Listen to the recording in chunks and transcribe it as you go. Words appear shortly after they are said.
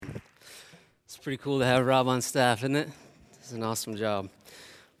Pretty cool to have Rob on staff, isn't it? It's an awesome job.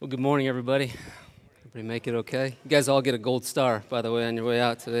 Well, good morning, everybody. Everybody make it okay? You guys all get a gold star, by the way, on your way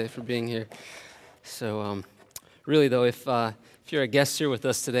out today for being here. So, really, though, if you're a guest here with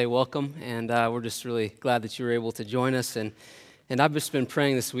us today, welcome, and we're just really glad that you were able to join us. And I've just been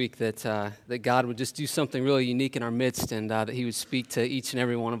praying this week that God would just do something really unique in our midst, and that He would speak to each and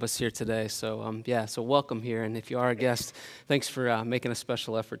every one of us here today. So, so welcome here. And if you are a guest, thanks for making a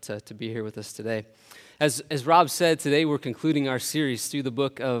special effort to be here with us today. As Rob said, today we're concluding our series through the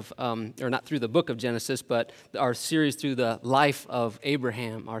book of, or not through the book of Genesis, but our series through the life of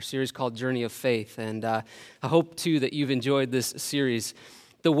Abraham, our series called Journey of Faith. And I hope, too, that you've enjoyed this series.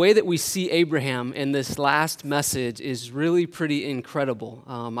 The way that we see Abraham in this last message is really pretty incredible.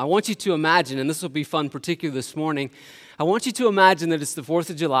 I want you to imagine, and this will be fun, particularly this morning, I want you to imagine that it's the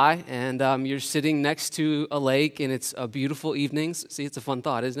 4th of July, and you're sitting next to a lake, and it's a beautiful evening. See, it's a fun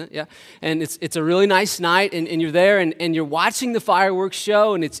thought, isn't it? Yeah. And it's a really nice night, and you're there, and you're watching the fireworks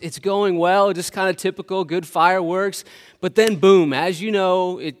show, and it's going well, just kind of typical, good fireworks. But then, boom, as you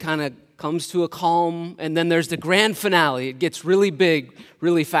know, it kind of comes to a calm, and then there's the grand finale. It gets really big,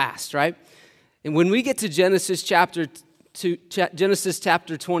 really fast, right? And when we get to Genesis chapter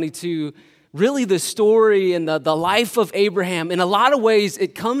 22, really the story and the life of Abraham, in a lot of ways,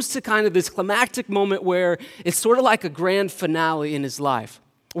 it comes to kind of this climactic moment where it's sort of like a grand finale in his life.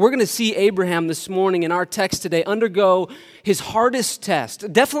 We're going to see Abraham this morning in our text today undergo his hardest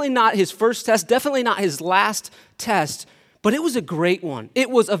test. Definitely not his first test, definitely not his last test, but it was a great one. It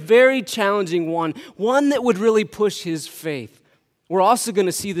was a very challenging one that would really push his faith. We're also going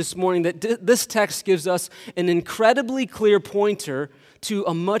to see this morning that this text gives us an incredibly clear pointer to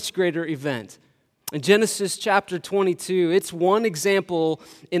a much greater event. In Genesis chapter 22, it's one example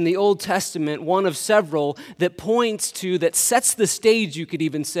in the Old Testament, one of several, that sets the stage, you could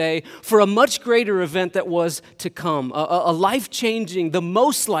even say, for a much greater event that was to come, a life-changing, the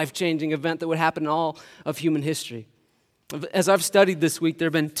most life-changing event that would happen in all of human history. As I've studied this week, there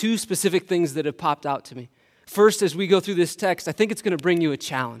have been two specific things that have popped out to me. First, as we go through this text, I think it's going to bring you a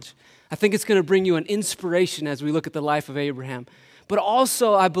challenge. I think it's going to bring you an inspiration as we look at the life of Abraham. But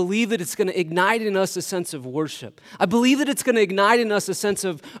also, I believe that it's going to ignite in us a sense of worship. I believe that it's going to ignite in us a sense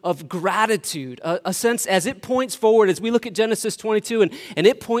of gratitude, a sense as it points forward, as we look at Genesis 22, and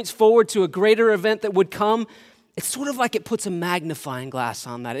it points forward to a greater event that would come. It's sort of like it puts a magnifying glass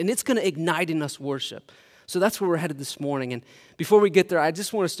on that, and it's going to ignite in us worship. So that's where we're headed this morning. And before we get there, I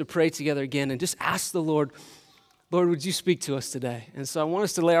just want us to pray together again and just ask the Lord, would you speak to us today? And so I want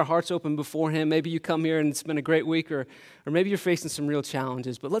us to lay our hearts open before Him. Maybe you come here and it's been a great week, or maybe you're facing some real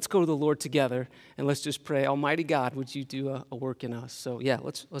challenges. But let's go to the Lord together and let's just pray. Almighty God, would you do a work in us? So yeah,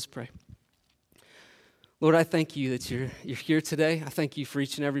 let's pray. Lord, I thank you that you're here today. I thank you for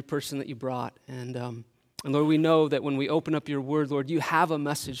each and every person that you brought. And Lord, we know that when we open up your word, Lord, you have a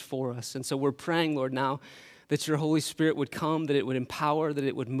message for us. And so we're praying, Lord, now that your Holy Spirit would come, that it would empower, that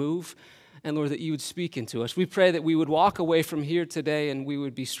it would move, and Lord, that you would speak into us. We pray that we would walk away from here today and we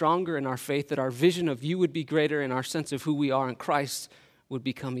would be stronger in our faith, that our vision of you would be greater and our sense of who we are in Christ would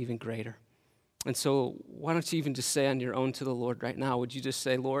become even greater. And so why don't you even just say on your own to the Lord right now, would you just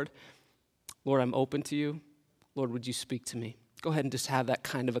say, Lord, I'm open to you. Lord, would you speak to me? Go ahead and just have that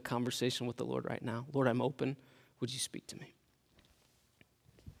kind of a conversation with the Lord right now. Lord, I'm open. Would you speak to me?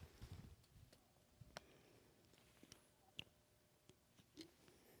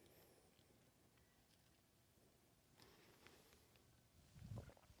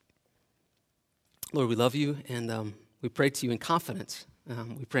 Lord, we love you, and we pray to you in confidence.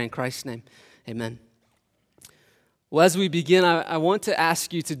 We pray in Christ's name. Amen. Well, as we begin, I want to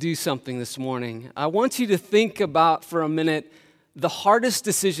ask you to do something this morning. I want you to think about for a minute the hardest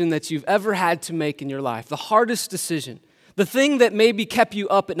decision that you've ever had to make in your life, the hardest decision, the thing that maybe kept you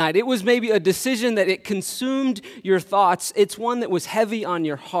up at night. It was maybe a decision that it consumed your thoughts. It's one that was heavy on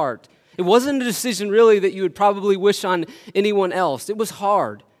your heart. It wasn't a decision really that you would probably wish on anyone else. It was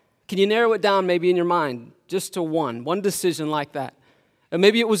hard. Can you narrow it down maybe in your mind just to one decision like that? Or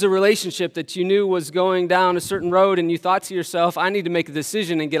maybe it was a relationship that you knew was going down a certain road and you thought to yourself, I need to make a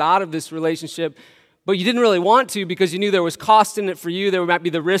decision and get out of this relationship. But you didn't really want to because you knew there was cost in it for you. There might be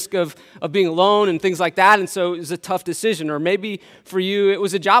the risk of being alone and things like that. And so it was a tough decision. Or maybe for you, it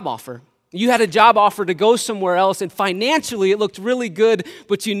was a job offer. You had a job offer to go somewhere else, and financially it looked really good,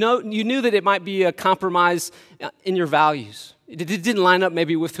 but you knew that it might be a compromise in your values. It didn't line up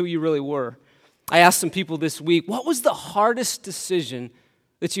maybe with who you really were. I asked some people this week, what was the hardest decision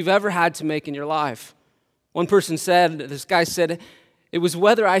that you've ever had to make in your life? One person said, this guy said, it was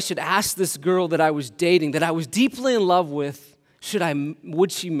whether I should ask this girl that I was dating, that I was deeply in love with,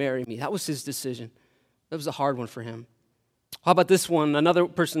 Would she marry me? That was his decision. That was a hard one for him. How about this one? Another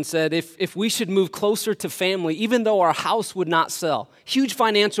person said, if we should move closer to family, even though our house would not sell, huge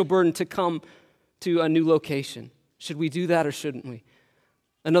financial burden to come to a new location. Should we do that or shouldn't we?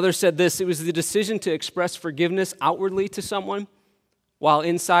 Another said this, it was the decision to express forgiveness outwardly to someone, while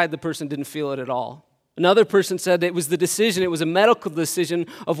inside the person didn't feel it at all. Another person said it was a medical decision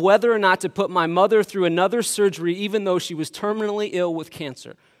of whether or not to put my mother through another surgery even though she was terminally ill with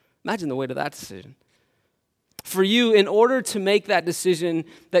cancer. Imagine the weight of that decision. For you, in order to make that decision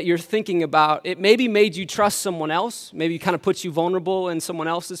that you're thinking about, it maybe made you trust someone else. Maybe it kind of puts you vulnerable in someone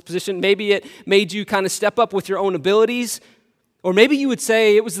else's position. Maybe it made you kind of step up with your own abilities. Or maybe you would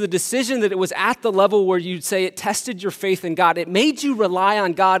say it was the decision that it was at the level where you'd say it tested your faith in God. It made you rely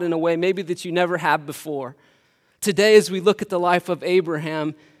on God in a way maybe that you never have before. Today, as we look at the life of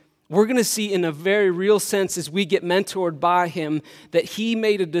Abraham, we're going to see in a very real sense as we get mentored by him that he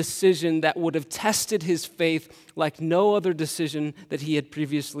made a decision that would have tested his faith like no other decision that he had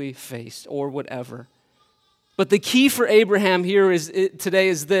previously faced or would ever. But the key for Abraham here today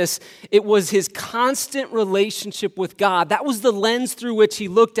is this. It was his constant relationship with God. That was the lens through which he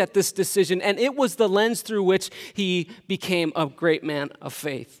looked at this decision, and it was the lens through which he became a great man of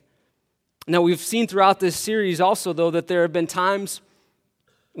faith. Now, we've seen throughout this series also, though, that there have been times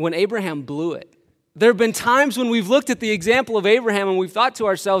when Abraham blew it. There have been times when we've looked at the example of Abraham and we've thought to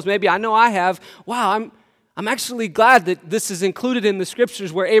ourselves, maybe I know I have, wow, I'm actually glad that this is included in the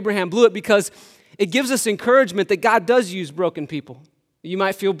scriptures where Abraham blew it, because it gives us encouragement that God does use broken people. You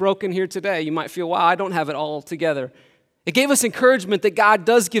might feel broken here today. You might feel, wow, I don't have it all together. It gave us encouragement that God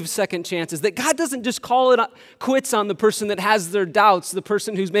does give second chances, that God doesn't just call it quits on the person that has their doubts, the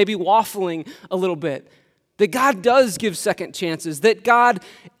person who's maybe waffling a little bit. That God does give second chances, that God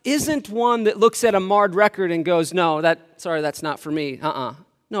isn't one that looks at a marred record and goes, no, that's not for me.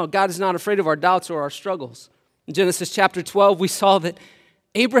 No, God is not afraid of our doubts or our struggles. In Genesis chapter 12, we saw that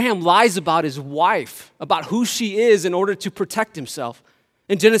Abraham lies about his wife, about who she is in order to protect himself.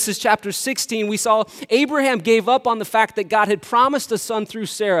 In Genesis chapter 16, we saw Abraham gave up on the fact that God had promised a son through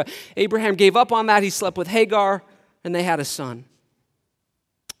Sarah. Abraham gave up on that. He slept with Hagar, and they had a son.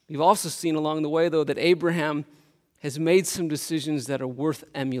 We've also seen along the way, though, that Abraham has made some decisions that are worth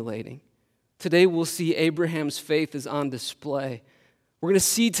emulating. Today, we'll see Abraham's faith is on display. We're going to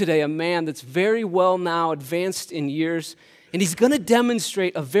see today a man that's very well now advanced in years, and he's going to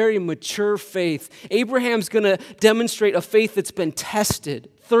demonstrate a very mature faith. Abraham's going to demonstrate a faith that's been tested,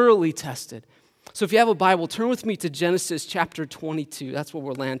 thoroughly tested. So if you have a Bible, turn with me to Genesis chapter 22. That's where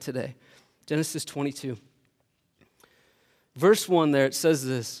we'll land today. Genesis 22. Verse 1 there, it says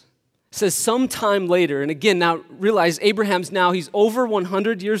this. It says, sometime later, and again, now realize he's over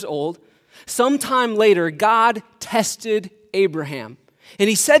 100 years old. Sometime later, God tested Abraham. And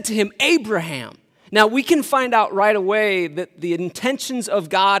he said to him, Abraham. Now, we can find out right away that the intentions of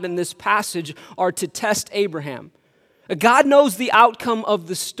God in this passage are to test Abraham. God knows the outcome of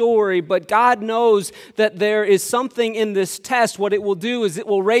the story, but God knows that there is something in this test. What it will do is it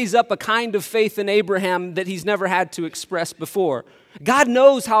will raise up a kind of faith in Abraham that he's never had to express before. God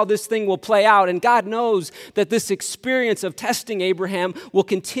knows how this thing will play out, and God knows that this experience of testing Abraham will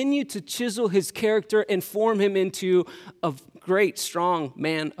continue to chisel his character and form him into a great, strong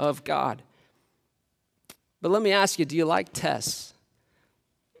man of God. But let me ask you, do you like tests?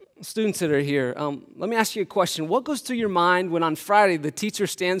 Students that are here, let me ask you a question. What goes through your mind when on Friday the teacher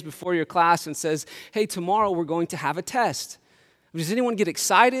stands before your class and says, hey, tomorrow we're going to have a test? Does anyone get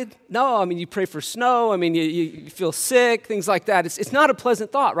excited? No, you pray for snow. You feel sick, things like that. It's not a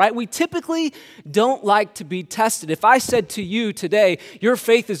pleasant thought, right? We typically don't like to be tested. If I said to you today, your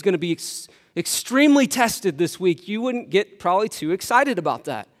faith is going to be extremely tested this week, you wouldn't get probably too excited about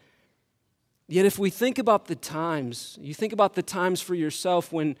that. Yet if we think about the times, you think about the times for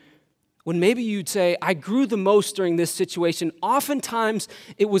yourself when maybe you'd say, I grew the most during this situation. Oftentimes,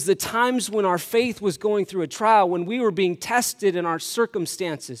 it was the times when our faith was going through a trial, when we were being tested in our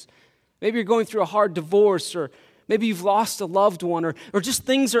circumstances. Maybe you're going through a hard divorce, or maybe you've lost a loved one, or just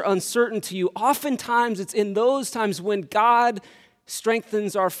things are uncertain to you. Oftentimes, it's in those times when God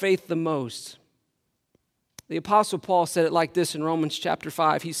strengthens our faith the most. The Apostle Paul said it like this in Romans chapter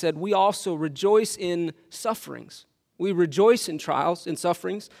 5. He said, we also rejoice in sufferings. We rejoice in trials, in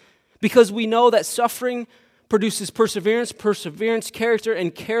sufferings, because we know that suffering produces perseverance, perseverance, character,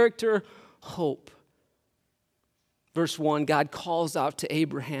 and character, hope. Verse 1, God calls out to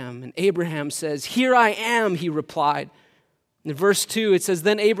Abraham, and Abraham says, here I am, he replied. In verse 2, it says,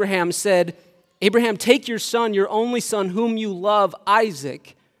 then Abraham said, Abraham, take your son, your only son, whom you love,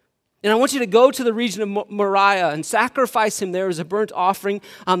 Isaac, And I want you to go to the region of Moriah and sacrifice him there as a burnt offering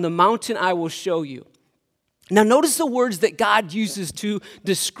on the mountain I will show you. Now notice the words that God uses to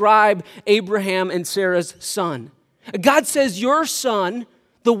describe Abraham and Sarah's son. God says, your son,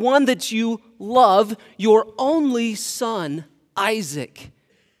 the one that you love, your only son, Isaac.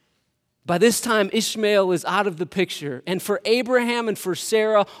 By this time, Ishmael is out of the picture. And for Abraham and for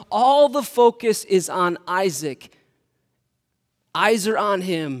Sarah, all the focus is on Isaac. Eyes are on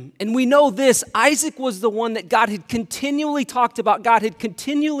him. And we know this, Isaac was the one that God had continually talked about. God had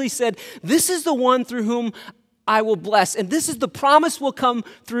continually said, this is the one through whom I will bless. And this is the promise will come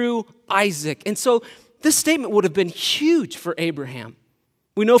through Isaac. And so this statement would have been huge for Abraham.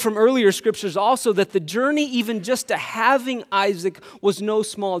 We know from earlier scriptures also that the journey even just to having Isaac was no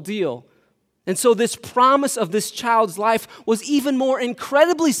small deal. And so this promise of this child's life was even more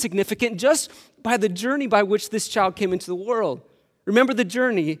incredibly significant just by the journey by which this child came into the world. Remember the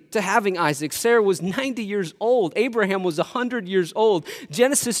journey to having Isaac. Sarah was 90 years old. Abraham was 100 years old.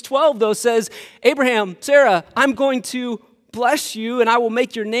 Genesis 12, though, says, Abraham, Sarah, I'm going to bless you, and I will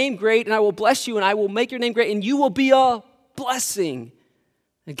make your name great, and I will bless you, and I will make your name great, and you will be a blessing.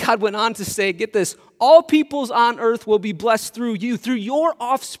 And God went on to say, get this, all peoples on earth will be blessed through you, through your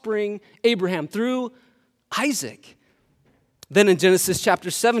offspring, Abraham, through Isaac. Then in Genesis chapter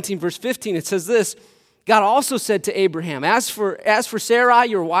 17, verse 15, it says this, God also said to Abraham, as for Sarai,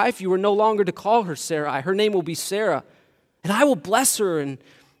 your wife, you are no longer to call her Sarai. Her name will be Sarah. And I will bless her and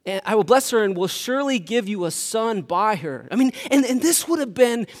will surely give you a son by her. I mean, and this would have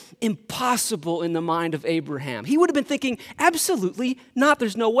been impossible in the mind of Abraham. He would have been thinking, absolutely not,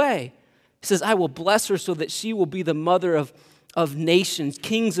 there's no way. He says, I will bless her so that she will be the mother of nations.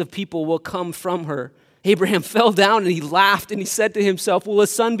 Kings of people will come from her. Abraham fell down and he laughed and he said to himself, will a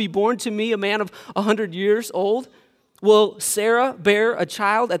son be born to me, a man of 100 years old? Will Sarah bear a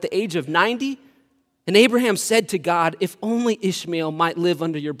child at the age of 90? And Abraham said to God, if only Ishmael might live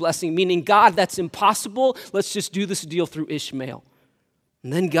under your blessing, meaning, God, that's impossible. Let's just do this deal through Ishmael.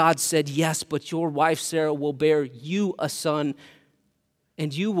 And then God said, yes, but your wife Sarah will bear you a son,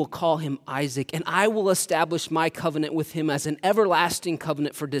 and you will call him Isaac, and I will establish my covenant with him as an everlasting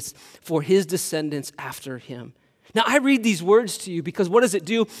covenant for his descendants after him. Now, I read these words to you because what does it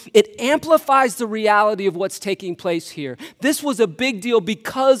do? It amplifies the reality of what's taking place here. This was a big deal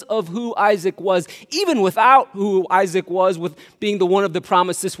because of who Isaac was. Even without who Isaac was, with being the one of the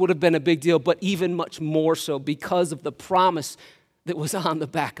promise, this would have been a big deal, but even much more so because of the promise that was on the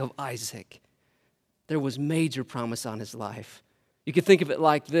back of Isaac. There was major promise on his life. You could think of it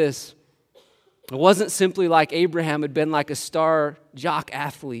like this. It wasn't simply like Abraham had been like a star jock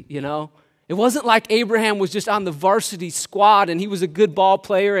athlete, you know? It wasn't like Abraham was just on the varsity squad and he was a good ball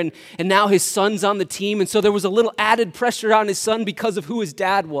player and now his son's on the team, and so there was a little added pressure on his son because of who his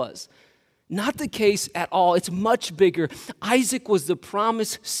dad was. Not the case at all. It's much bigger. Isaac was the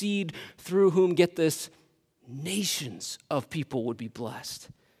promised seed through whom, get this, nations of people would be blessed.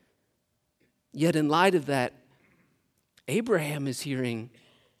 Yet in light of that, Abraham is hearing,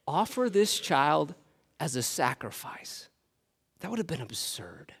 offer this child as a sacrifice. That would have been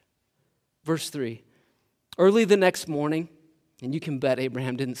absurd. Verse 3, early the next morning, and you can bet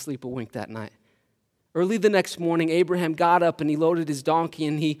Abraham didn't sleep a wink that night. Early the next morning, Abraham got up and he loaded his donkey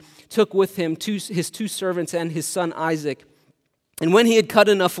and he took with him his two servants and his son Isaac. And when he had cut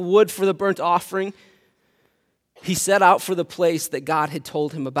enough wood for the burnt offering, he set out for the place that God had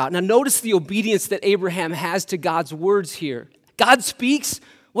told him about. Now notice the obedience that Abraham has to God's words here. God speaks.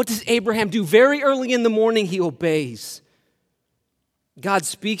 What does Abraham do? Very early in the morning, he obeys. God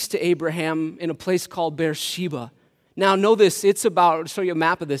speaks to Abraham in a place called Beersheba. Now know this, I'll show you a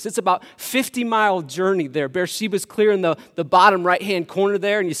map of this. It's about 50-mile journey there. Beersheba's clear in the bottom right-hand corner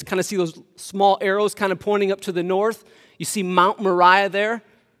there, and you kind of see those small arrows kind of pointing up to the north. You see Mount Moriah there.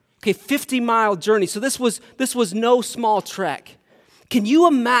 Okay, 50-mile journey. So this was no small trek. Can you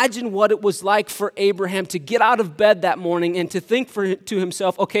imagine what it was like for Abraham to get out of bed that morning and to think to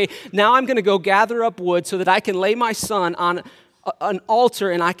himself, okay, now I'm going to go gather up wood so that I can lay my son on an altar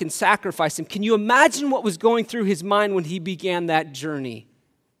and I can sacrifice him. Can you imagine what was going through his mind when he began that journey?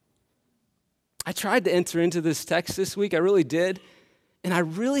 I tried to enter into this text this week, I really did, and I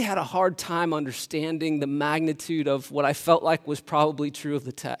really had a hard time understanding the magnitude of what I felt like was probably true of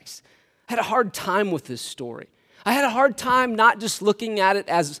the text. I had a hard time with this story. I had a hard time not just looking at it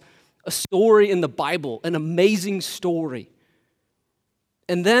as a story in the Bible, an amazing story.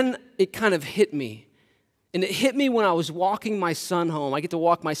 And then it kind of hit me. And it hit me when I was walking my son home. I get to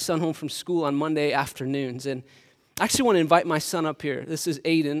walk my son home from school on Monday afternoons. And I actually want to invite my son up here. This is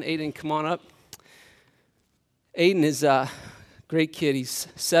Aiden. Aiden, come on up. Aiden is great kid. He's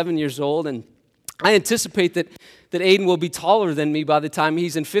 7 years old, and I anticipate that Aiden will be taller than me by the time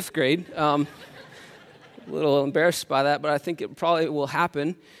he's in 5th grade. A little embarrassed by that, but I think it probably will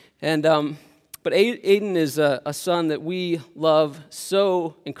happen. And but Aiden is a son that we love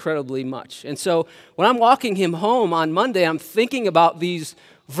so incredibly much. And so when I'm walking him home on Monday, I'm thinking about these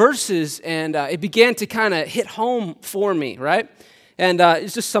verses, and it began to kind of hit home for me, right? And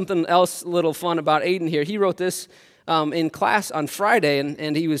it's just something else a little fun about Aiden here. He wrote this in class on Friday,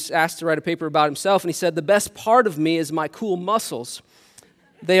 and he was asked to write a paper about himself, and he said, "The best part of me is my cool muscles.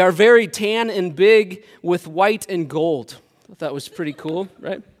 They are very tan and big with white and gold." I thought that was pretty cool,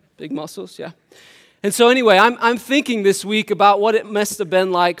 right? Big muscles, yeah. And so anyway, I'm thinking this week about what it must have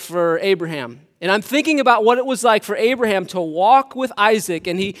been like for Abraham. And I'm thinking about what it was like for Abraham to walk with Isaac.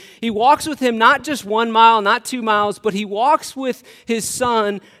 And he walks with him not just 1 mile, not 2 miles, but he walks with his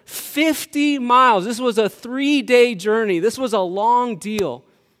son 50 miles. This was a 3-day journey. This was a long deal.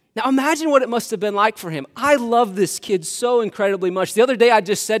 Now imagine what it must have been like for him. I love this kid so incredibly much. The other day I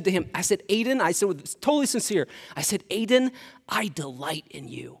just said to him, I said, "Aiden," I said, totally sincere, I said, "Aiden, I delight in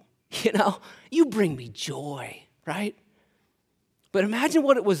you. You know, you bring me joy," right? But imagine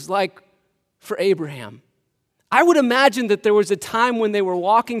what it was like for Abraham. I would imagine that there was a time when they were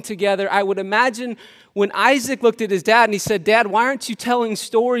walking together. I would imagine when Isaac looked at his dad and he said, "Dad, why aren't you telling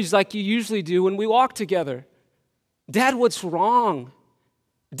stories like you usually do when we walk together? Dad, what's wrong?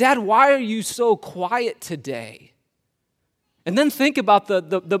 Dad, why are you so quiet today?" And then think about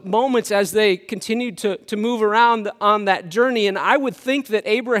the moments as they continued to move around on that journey. And I would think that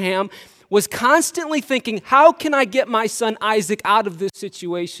Abraham was constantly thinking, how can I get my son Isaac out of this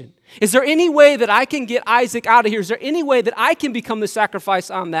situation? Is there any way that I can get Isaac out of here? Is there any way that I can become the sacrifice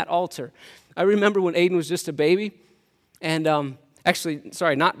on that altar? I remember when Aiden was just a baby, and actually,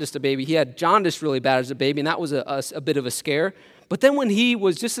 sorry, not just a baby. He had jaundice really bad as a baby, and that was a bit of a scare. But then when he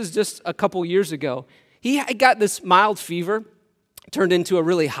was just a couple years ago, he got this mild fever, turned into a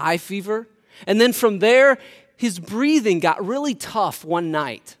really high fever. And then from there, his breathing got really tough one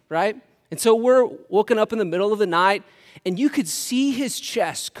night, right? And so we're woken up in the middle of the night, and you could see his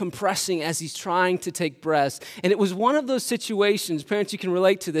chest compressing as he's trying to take breaths. And it was one of those situations, parents, you can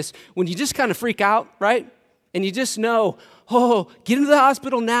relate to this, when you just kind of freak out, right? And you just know, oh, get into the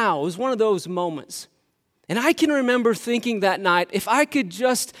hospital now. It was one of those moments. And I can remember thinking that night, if I could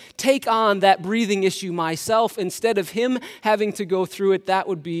just take on that breathing issue myself instead of him having to go through it, that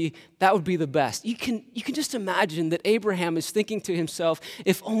would be the best. You can just imagine that Abraham is thinking to himself,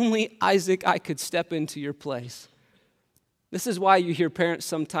 if only Isaac, I could step into your place. This is why you hear parents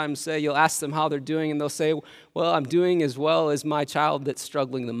sometimes say, you'll ask them how they're doing, and they'll say, well, I'm doing as well as my child that's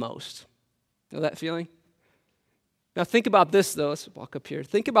struggling the most. Know that feeling? Now think about this, though. Let's walk up here.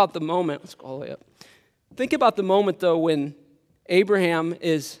 Think about the moment. Let's go all the way up. Think about the moment, though, when Abraham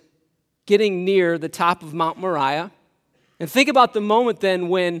is getting near the top of Mount Moriah. And think about the moment then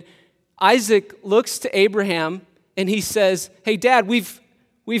when Isaac looks to Abraham and he says, hey, Dad, we've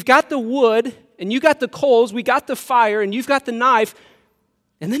got the wood and you got the coals, we got the fire and you've got the knife.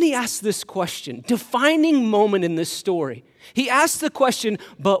 And then he asks this question, defining moment in this story. He asks the question,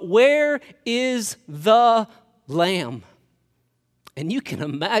 but where is the lamb? And you can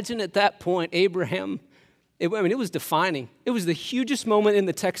imagine at that point, Abraham, it was defining. It was the hugest moment in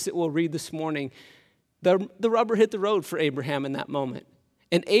the text that we'll read this morning. The rubber hit the road for Abraham in that moment.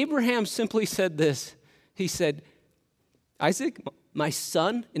 And Abraham simply said this. He said, Isaac, my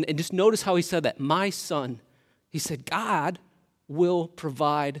son, and just notice how he said that, my son. He said, God will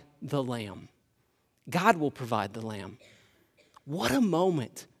provide the lamb. God will provide the lamb. What a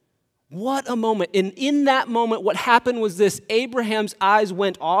moment. What a moment. And in that moment, what happened was this. Abraham's eyes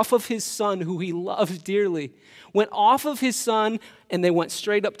went off of his son, who he loved dearly, went off of his son, and they went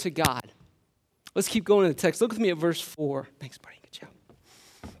straight up to God. Let's keep going in the text. Look with me at verse 4. Thanks, buddy. Good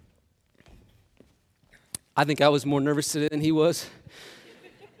job. I think I was more nervous today than he was.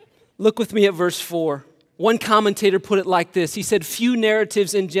 Look with me at verse 4. One commentator put it like this. He said, few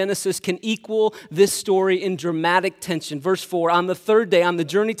narratives in Genesis can equal this story in dramatic tension. Verse 4, on the third day, on the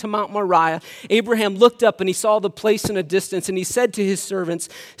journey to Mount Moriah, Abraham looked up and he saw the place in a distance, and he said to his servants,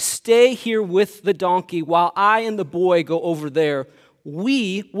 stay here with the donkey while I and the boy go over there.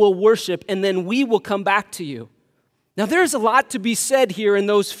 We will worship, and then we will come back to you. Now, there's a lot to be said here in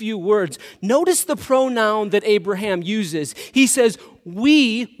those few words. Notice the pronoun that Abraham uses. He says,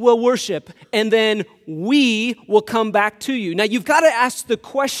 we will worship, and then we will come back to you. Now, you've got to ask the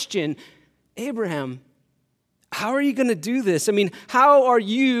question, Abraham, how are you going to do this? I mean, how are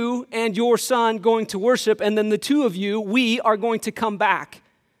you and your son going to worship, and then the two of you, we are going to come back?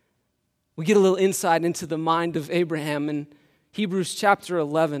 We get a little insight into the mind of Abraham, and Hebrews chapter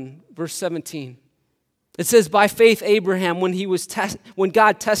 11, verse 17. It says, by faith Abraham, when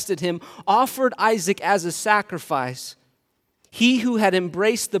God tested him, offered Isaac as a sacrifice. He who had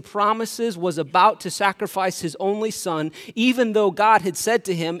embraced the promises was about to sacrifice his only son, even though God had said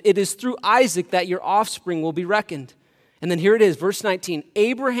to him, it is through Isaac that your offspring will be reckoned. And then here it is, verse 19.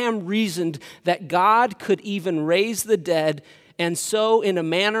 Abraham reasoned that God could even raise the dead, and so, in a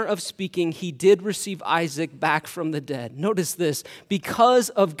manner of speaking, he did receive Isaac back from the dead. Notice this. Because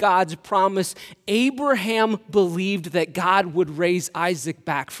of God's promise, Abraham believed that God would raise Isaac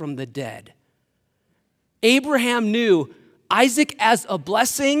back from the dead. Abraham knew Isaac as a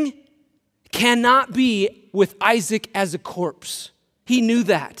blessing cannot be with Isaac as a corpse. He knew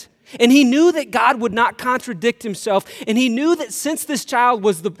that. And he knew that God would not contradict himself. And he knew that since this child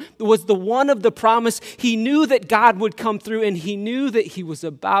was the one of the promise, he knew that God would come through, and he knew that he was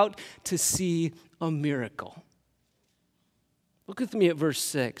about to see a miracle. Look with me at verse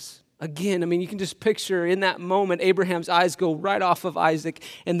 6. Again, you can just picture in that moment, Abraham's eyes go right off of Isaac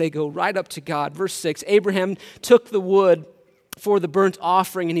and they go right up to God. Verse 6, Abraham took the wood for the burnt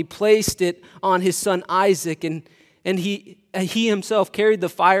offering and he placed it on his son Isaac, and he himself carried the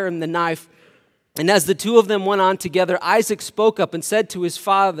fire and the knife. And as the two of them went on together, Isaac spoke up and said to his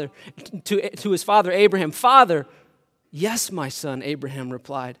father Abraham, "Father." "Yes, my son," Abraham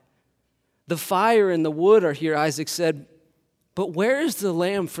replied. "The fire and the wood are here," Isaac said, "but where is the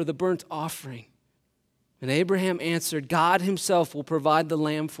lamb for the burnt offering?" And Abraham answered, "God himself will provide the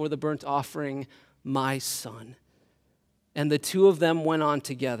lamb for the burnt offering, my son." And the two of them went on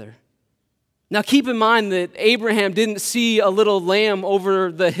together. Now keep in mind that Abraham didn't see a little lamb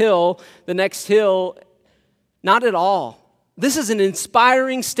over the hill, the next hill, not at all. This is an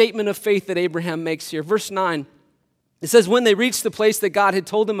inspiring statement of faith that Abraham makes here. Verse 9, it says, when they reached the place that God had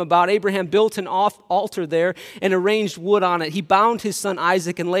told him about, Abraham built an altar there and arranged wood on it. He bound his son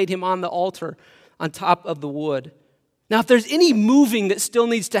Isaac and laid him on the altar on top of the wood. Now, if there's any moving that still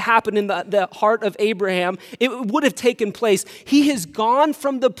needs to happen in the heart of Abraham, it would have taken place. He has gone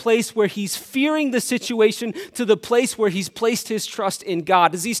from the place where he's fearing the situation to the place where he's placed his trust in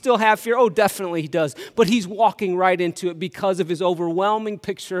God. Does he still have fear? Oh, definitely he does. But he's walking right into it because of his overwhelming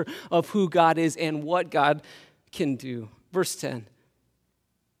picture of who God is and what God can do. Verse 10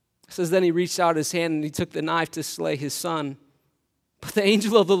 says, then he reached out his hand and he took the knife to slay his son. But the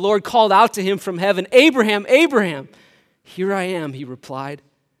angel of the Lord called out to him from heaven, "Abraham, Abraham." "Here I am," he replied.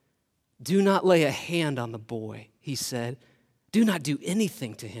 "Do not lay a hand on the boy," he said. "Do not do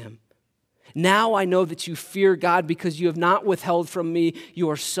anything to him. Now I know that you fear God because you have not withheld from me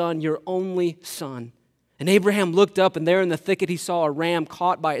your son, your only son." And Abraham looked up, and there in the thicket he saw a ram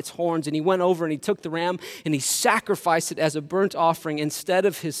caught by its horns. And he went over and he took the ram and he sacrificed it as a burnt offering instead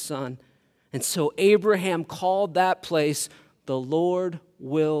of his son. And so Abraham called that place, "The Lord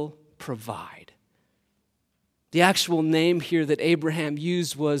will provide." The actual name here that Abraham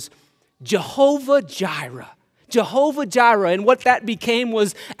used was Jehovah Jireh. Jehovah Jireh. And what that became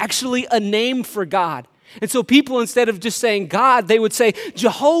was actually a name for God. And so people, instead of just saying God, they would say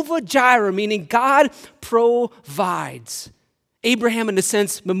Jehovah Jireh, meaning God provides. Abraham, in a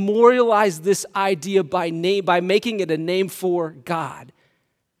sense, memorialized this idea by making it a name for God.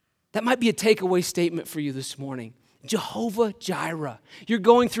 That might be a takeaway statement for you this morning. Jehovah Jireh. You're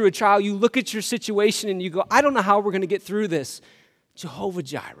going through a trial. You look at your situation and you go, I don't know how we're going to get through this. Jehovah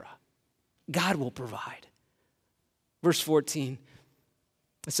Jireh. God will provide. Verse 14.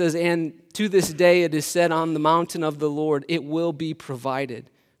 It says, and to this day it is said on the mountain of the Lord, it will be provided.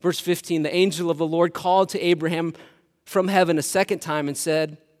 Verse 15. The angel of the Lord called to Abraham from heaven a second time and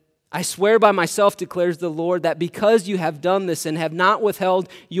said, I swear by myself, declares the Lord, that because you have done this and have not withheld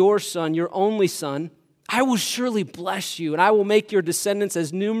your son, your only son, I will surely bless you, and I will make your descendants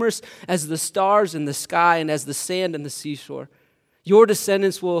as numerous as the stars in the sky and as the sand in the seashore. Your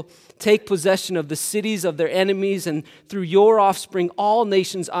descendants will take possession of the cities of their enemies, and through your offspring all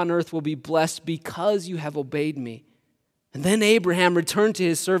nations on earth will be blessed because you have obeyed me. And then Abraham returned to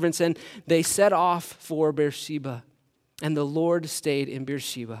his servants, and they set off for Beersheba. And the Lord stayed in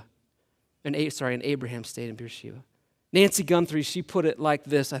Beersheba. And Abraham stayed in Beersheba. Nancy Guthrie, she put it like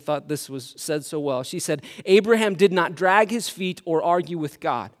this. I thought this was said so well. She said, Abraham did not drag his feet or argue with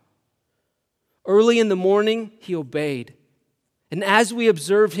God. Early in the morning, he obeyed. And as we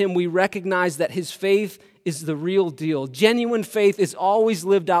observe him, we recognize that his faith is the real deal. Genuine faith is always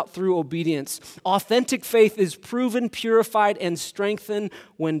lived out through obedience. Authentic faith is proven, purified, and strengthened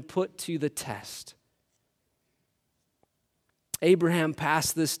when put to the test. Abraham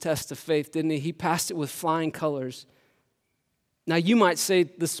passed this test of faith, didn't he? He passed it with flying colors. Now, you might say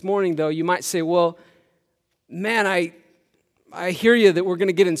this morning, though, you might say, well, man, I hear you that we're going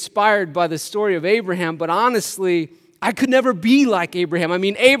to get inspired by the story of Abraham, but honestly, I could never be like Abraham. I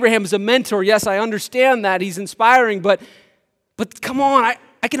mean, Abraham's a mentor. Yes, I understand that. He's inspiring, but come on,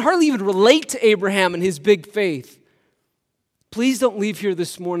 I can hardly even relate to Abraham and his big faith. Please don't leave here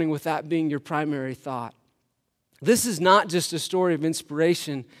this morning with that being your primary thought. This is not just a story of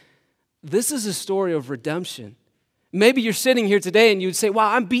inspiration. This is a story of redemption. Maybe you're sitting here today and you'd say,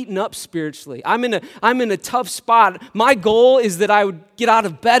 wow, I'm beaten up spiritually. I'm in a tough spot. My goal is that I would get out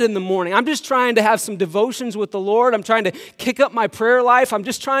of bed in the morning. I'm just trying to have some devotions with the Lord. I'm trying to kick up my prayer life. I'm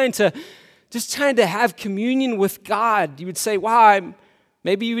just trying to have communion with God. You would say, wow,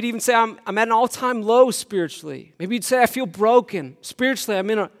 maybe you would even say, I'm at an all-time low spiritually. Maybe you'd say, I feel broken. Spiritually, I'm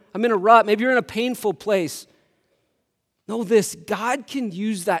in a rut. Maybe you're in a painful place. Know this, God can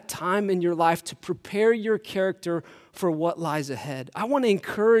use that time in your life to prepare your character for what lies ahead. I want to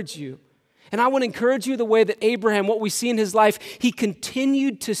encourage you. And I want to encourage you the way that Abraham, what we see in his life, he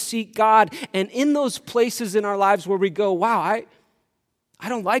continued to seek God. And in those places in our lives where we go, wow, I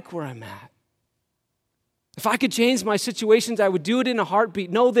don't like where I'm at. If I could change my situations, I would do it in a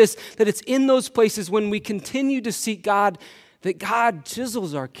heartbeat. Know this, that it's in those places when we continue to seek God that God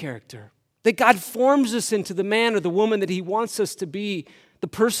chisels our character. That God forms us into the man or the woman that he wants us to be, the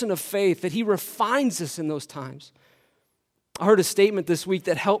person of faith, that he refines us in those times. I heard a statement this week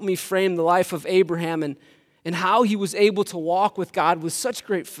that helped me frame the life of Abraham and how he was able to walk with God with such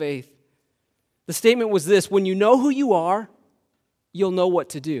great faith. The statement was this: when you know who you are, you'll know what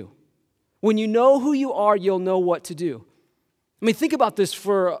to do. When you know who you are, you'll know what to do. I mean, think about this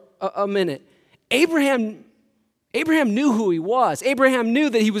for a minute. Abraham knew who he was. Abraham knew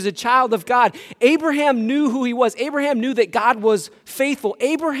that he was a child of God. Abraham knew who he was. Abraham knew that God was faithful.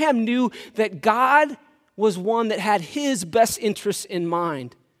 Abraham knew that God was one that had his best interests in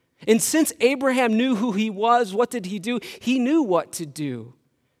mind. And since Abraham knew who he was, what did he do? He knew what to do.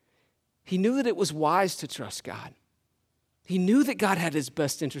 He knew that it was wise to trust God. He knew that God had his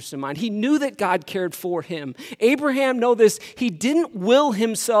best interests in mind. He knew that God cared for him. Abraham, know this, he didn't will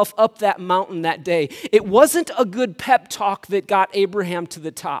himself up that mountain that day. It wasn't a good pep talk that got Abraham to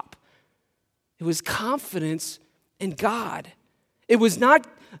the top. It was confidence in God. It was not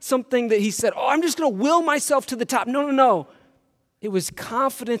something that he said, I'm just going to will myself to the top. No. It was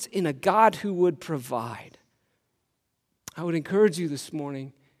confidence in a God who would provide. I would encourage you this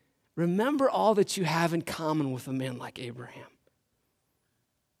morning, remember all that you have in common with a man like Abraham.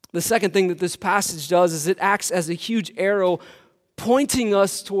 The second thing that this passage does is it acts as a huge arrow pointing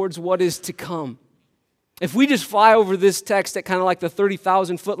us towards what is to come. If we just fly over this text at kind of like the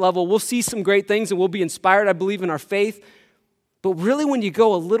 30,000 foot level, we'll see some great things and we'll be inspired, I believe, in our faith. But really when you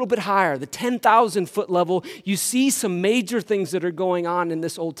go a little bit higher, the 10,000 foot level, you see some major things that are going on in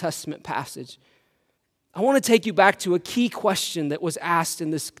this Old Testament passage. I want to take you back to a key question that was asked in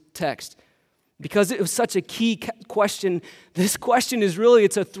this text. Because it was such a key question, this question is really,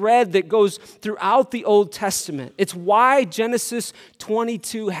 it's a thread that goes throughout the Old Testament. It's why Genesis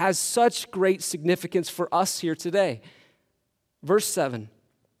 22 has such great significance for us here today. Verse 7,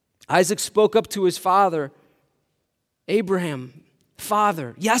 Isaac spoke up to his father, Abraham,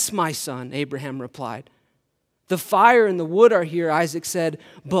 "Father." "Yes, my son," Abraham replied. "The fire and the wood are here," Isaac said,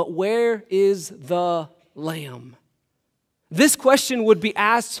 "but where is the lamb?" This question would be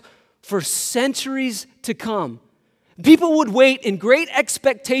asked for centuries to come. People would wait in great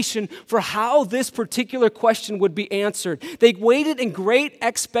expectation for how this particular question would be answered. They waited in great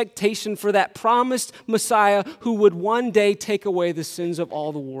expectation for that promised Messiah who would one day take away the sins of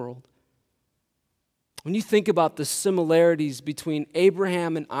all the world. When you think about the similarities between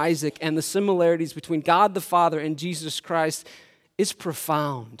Abraham and Isaac and the similarities between God the Father and Jesus Christ, it's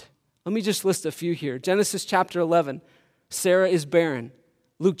profound. Let me just list a few here. Genesis chapter 11, Sarah is barren.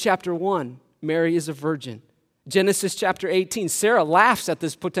 Luke chapter 1, Mary is a virgin. Genesis chapter 18, Sarah laughs at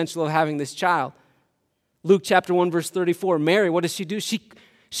this potential of having this child. Luke chapter 1, verse 34, Mary, what does she do?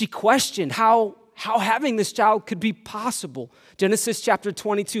 She questioned how having this child could be possible. Genesis chapter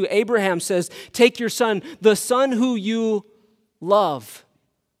 22, Abraham says, "Take your son, the son who you love."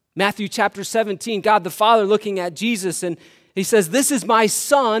 Matthew chapter 17, God the Father looking at Jesus and he says, "This is my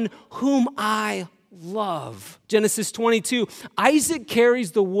son whom I love." Genesis 22, Isaac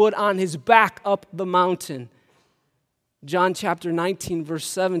carries the wood on his back up the mountain. John chapter 19, verse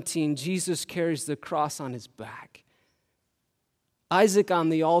 17, Jesus carries the cross on his back. Isaac on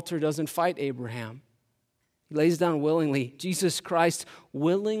the altar doesn't fight Abraham. He lays down willingly. Jesus Christ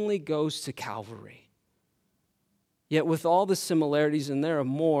willingly goes to Calvary. Yet with all the similarities, and there are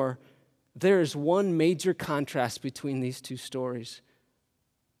more, there is one major contrast between these two stories.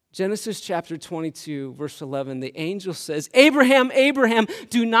 Genesis chapter 22, verse 11, the angel says, Abraham, Abraham,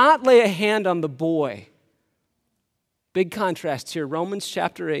 do not lay a hand on the boy. Big contrast here. Romans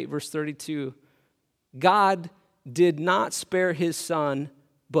chapter 8, verse 32. God did not spare his son,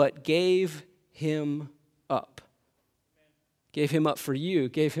 but gave him up. Gave him up for you,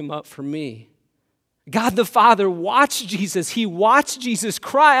 gave him up for me. God the Father watched Jesus. He watched Jesus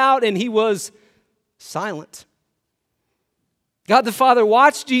cry out and he was silent. God the Father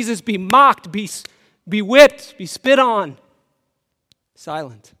watched Jesus be mocked, be whipped, be spit on.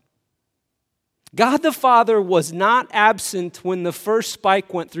 Silent. God the Father was not absent when the first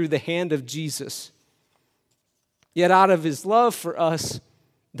spike went through the hand of Jesus. Yet out of his love for us,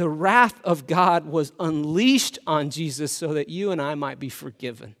 the wrath of God was unleashed on Jesus so that you and I might be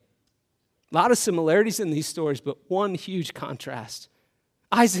forgiven. A lot of similarities in these stories, but one huge contrast.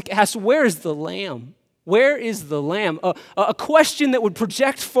 Isaac asks, where is the lamb? Where is the lamb? A question that would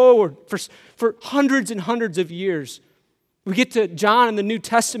project forward for hundreds and hundreds of years. We get to John in the New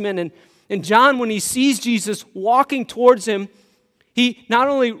Testament, and John, when he sees Jesus walking towards him, he not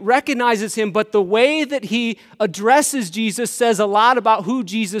only recognizes him, but the way that he addresses Jesus says a lot about who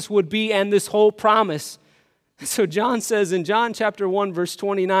Jesus would be and this whole promise. So John says in John chapter 1, verse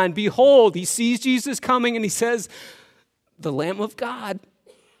 29, behold, he sees Jesus coming and he says, the Lamb of God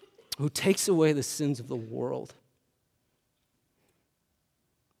who takes away the sins of the world.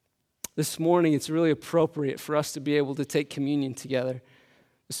 This morning, it's really appropriate for us to be able to take communion together.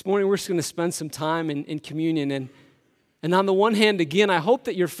 This morning, we're just going to spend some time in communion. And on the one hand, again, I hope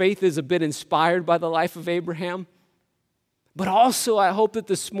that your faith is a bit inspired by the life of Abraham. But also, I hope that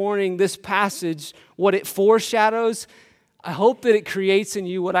this morning, this passage, what it foreshadows, I hope that it creates in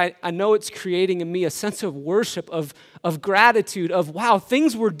you what I know it's creating in me, a sense of worship, of gratitude, of, wow,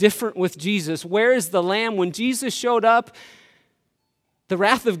 things were different with Jesus. Where is the Lamb? When Jesus showed up, the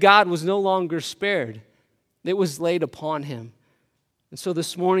wrath of God was no longer spared. It was laid upon him. And so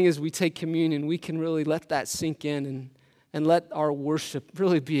this morning as we take communion, we can really let that sink in and let our worship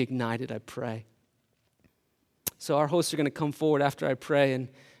really be ignited, I pray. So our hosts are going to come forward after I pray,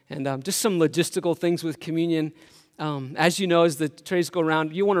 and just some logistical things with communion. As you know, as the trays go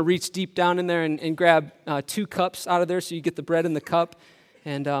around, you want to reach deep down in there and grab 2 cups out of there so you get the bread in the cup.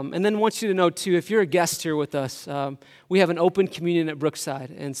 And then I want you to know, too, if you're a guest here with us, we have an open communion at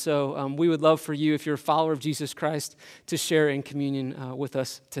Brookside. And so we would love for you, if you're a follower of Jesus Christ, to share in communion with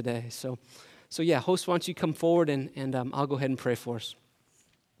us today. So yeah, host, why don't you come forward, and I'll go ahead and pray for us.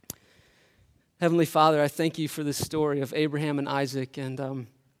 Heavenly Father, I thank you for this story of Abraham and Isaac. And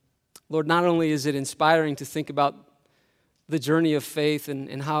Lord, not only is it inspiring to think about the journey of faith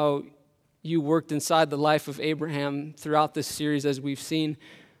and how you worked inside the life of Abraham throughout this series as we've seen,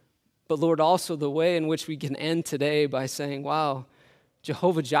 but Lord, also the way in which we can end today by saying, wow,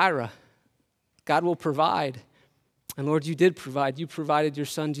 Jehovah Jireh, God will provide. And Lord, you did provide. You provided your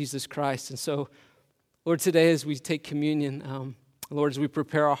Son, Jesus Christ. And so, Lord, today as we take communion, Lord, as we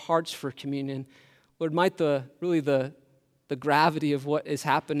prepare our hearts for communion, Lord, might the gravity of what is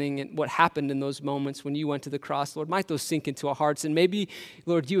happening and what happened in those moments when you went to the cross, Lord, might those sink into our hearts. And maybe,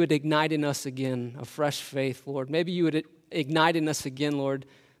 Lord, you would ignite in us again a fresh faith, Lord. Maybe you would ignite in us again, Lord,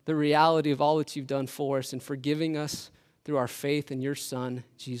 the reality of all that you've done for us and forgiving us through our faith in your Son,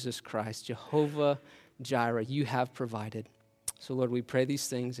 Jesus Christ. Jehovah Jireh, you have provided. So, Lord, we pray these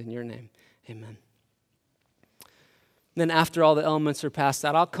things in your name. Amen. Then after all the elements are passed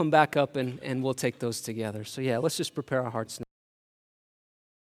out, I'll come back up and we'll take those together. So yeah, let's just prepare our hearts now.